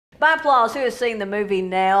By applause, who has seen the movie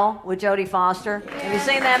Nell with Jodie Foster? Have you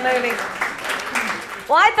seen that movie?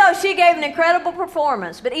 Well, I thought she gave an incredible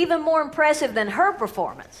performance, but even more impressive than her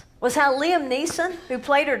performance was how Liam Neeson, who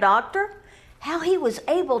played her doctor, how he was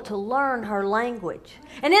able to learn her language.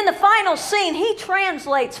 And in the final scene, he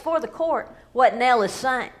translates for the court what Nell is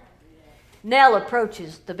saying. Nell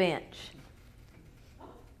approaches the bench.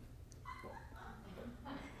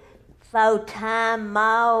 "For time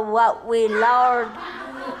more what we Lord,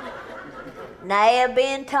 nay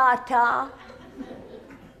been ta-ta."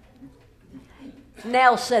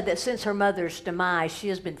 Nell said that since her mother's demise, she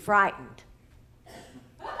has been frightened.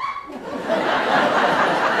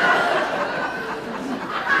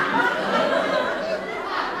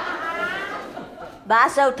 By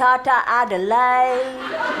so ta-ta I delay,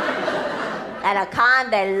 and a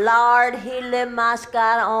kind of Lord, he live my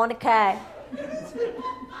sky on the K.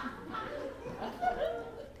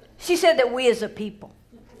 She said that we as a people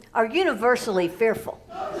are universally fearful.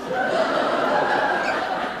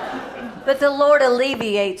 But the Lord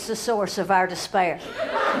alleviates the source of our despair.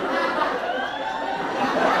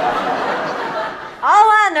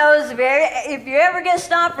 All I know is if you ever get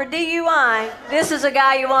stopped for DUI, this is a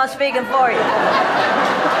guy you want speaking for you.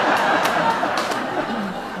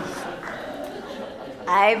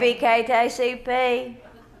 ABKTCP.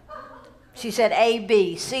 She said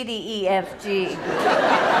ABCDEFG.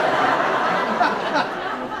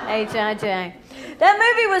 HIJ. That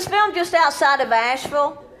movie was filmed just outside of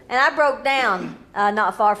Asheville, and I broke down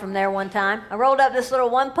not far from there one time. I rolled up this little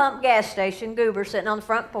one-pump gas station, Goober, sitting on the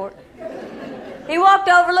front porch. He walked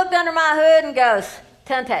over, looked under my hood, and goes,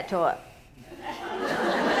 "Tuntat toy."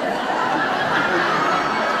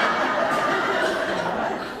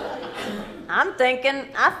 I'm thinking,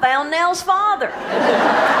 I found Nell's father.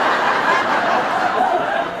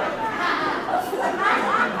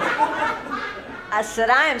 I said,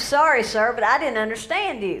 "I am sorry, sir, but I didn't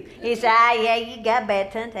understand you." He said, "Yeah, you got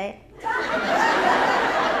bad tuntat."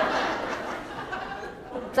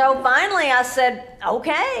 So finally I said,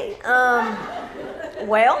 "Okay,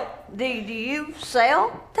 well, do you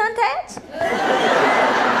sell tuntats?"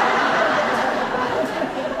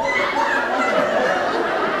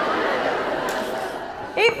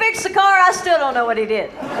 He fixed the car. I still don't know what he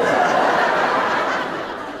did.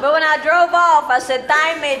 But when I drove off, I said,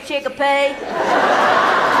 "Thank me, Chickapee."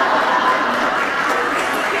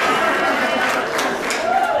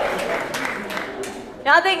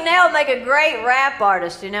 Now, I think Nell would make a great rap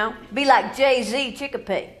artist, you know? Be like Jay-Z,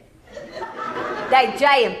 Chickapee. They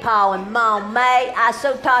Jay and Paul and Mom May. I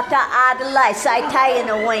so ta-ta I delay, say tay in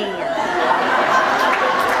the wind.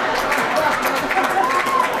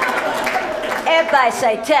 Everybody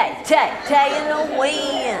say tay, tay, tay in the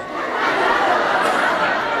wind.